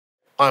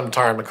I'm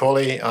Tyrone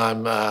McAuley.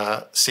 I'm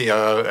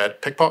COO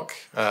at PikPok.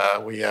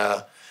 We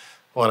are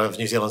one of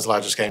New Zealand's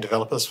largest game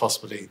developers,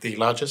 possibly the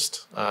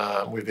largest.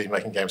 We've been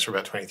making games for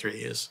about 23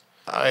 years.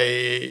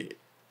 I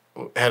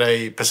had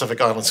a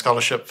Pacific Island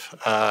scholarship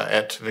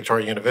at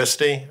Victoria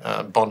University,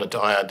 bonded to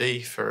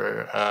IRD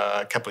for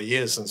a couple of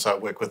years, and so I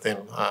worked with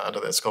them under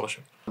that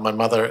scholarship. My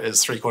mother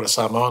is three-quarter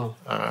Samoan.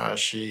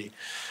 She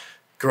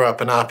grew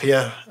up in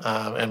Apia,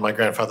 and my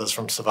grandfather's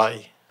from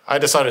Savaii. I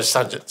decided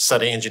to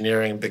study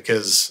engineering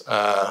because,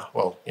 there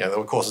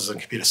were courses in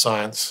computer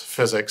science,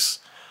 physics,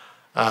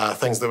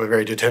 things that were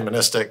very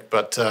deterministic,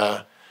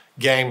 but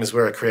games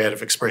were a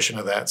creative expression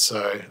of that.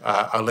 So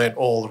I learnt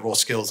all the raw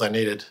skills I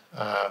needed,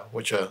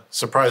 which are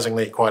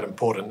surprisingly quite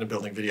important in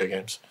building video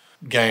games.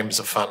 Games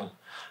are fun.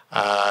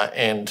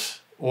 And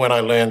when I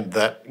learned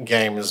that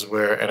games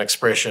were an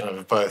expression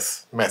of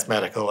both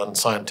mathematical and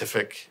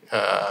scientific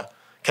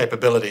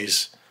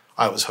capabilities,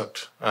 I was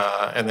hooked.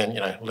 And then,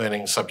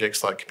 learning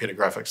subjects like computer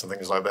graphics and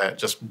things like that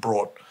just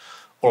brought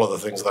all of the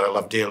things that I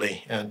love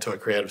dearly into a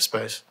creative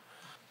space.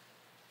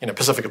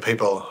 Pasifika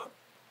people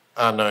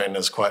are known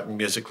as quite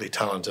musically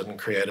talented and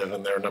creative,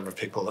 and there are a number of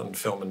people in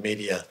film and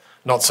media,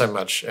 not so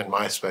much in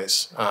my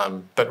space,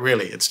 but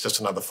really it's just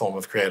another form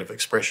of creative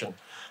expression.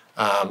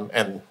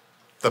 And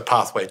the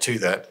pathway to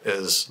that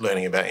is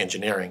learning about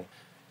engineering.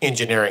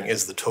 Engineering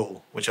is the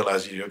tool which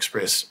allows you to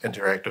express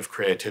interactive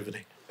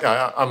creativity.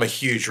 I'm a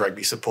huge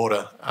rugby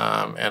supporter,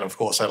 and of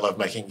course I love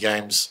making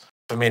games.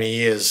 For many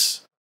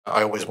years,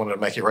 I always wanted to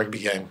make a rugby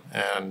game,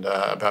 and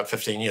about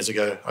 15 years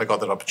ago, I got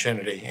that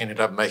opportunity. Ended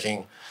up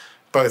making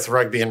both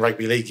rugby and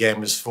rugby league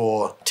games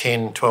for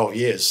 10, 12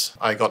 years.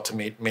 I got to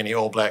meet many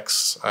All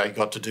Blacks. I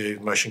got to do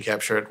motion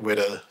capture at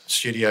Weta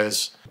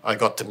Studios. I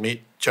got to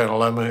meet Jonah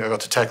Lomu. I got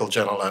to tackle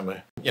Jonah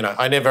Lomu.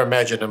 I never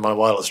imagined in my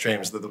wildest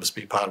dreams that this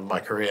would be part of my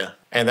career,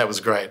 and that was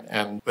great.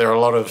 And there are a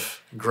lot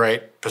of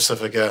great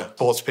Pasifika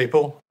sports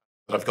people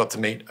that I've got to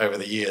meet over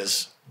the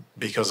years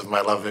because of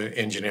my love of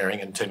engineering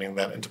and turning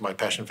that into my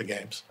passion for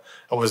games.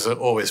 I was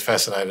always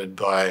fascinated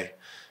by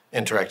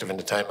interactive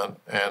entertainment,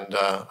 and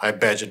I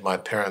badgered my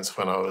parents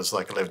when I was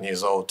like 11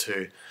 years old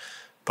to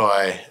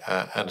buy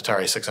an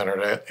Atari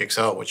 600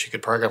 XL, which you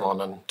could program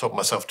on, and taught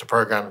myself to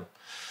program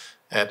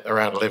at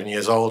around 11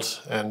 years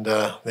old, and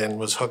then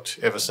was hooked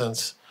ever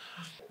since.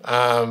 There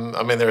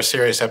are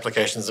serious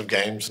applications of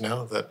games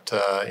now that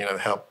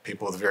help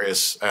people with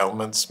various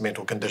ailments,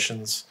 mental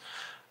conditions.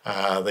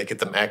 They get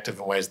them active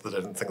in ways that I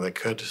didn't think they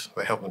could.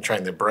 They help them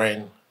train their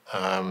brain.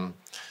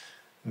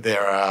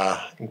 There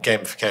are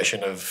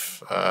gamification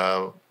of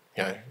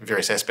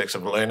various aspects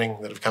of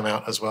learning that have come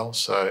out as well.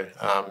 So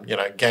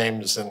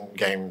games and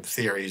game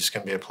theories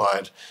can be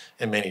applied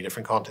in many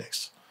different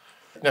contexts.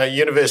 Now,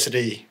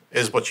 university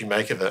is what you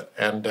make of it,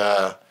 and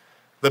the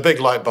big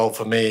light bulb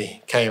for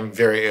me came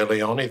very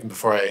early on, even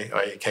before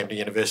I came to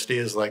university,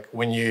 is like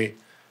when you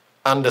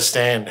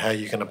understand how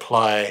you can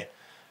apply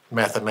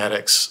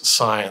mathematics,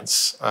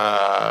 science,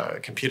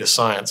 computer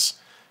science,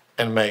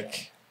 and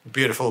make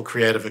beautiful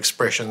creative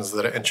expressions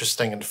that are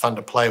interesting and fun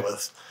to play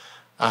with,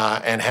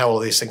 and how all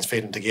these things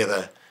feed in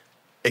together.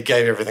 It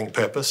gave everything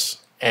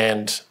purpose.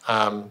 And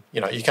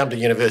you come to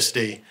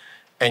university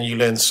and you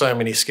learn so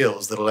many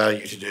skills that allow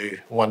you to do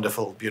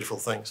wonderful, beautiful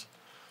things.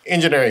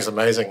 Engineering is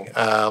amazing.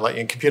 Like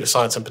in computer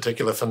science in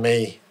particular, for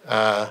me,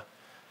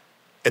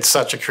 it's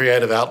such a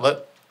creative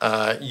outlet.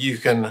 You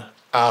can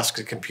ask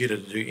a computer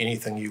to do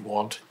anything you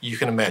want, you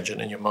can imagine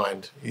in your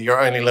mind. Your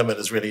only limit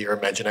is really your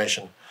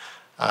imagination.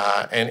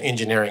 And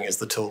engineering is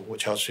the tool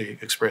which helps you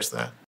express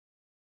that.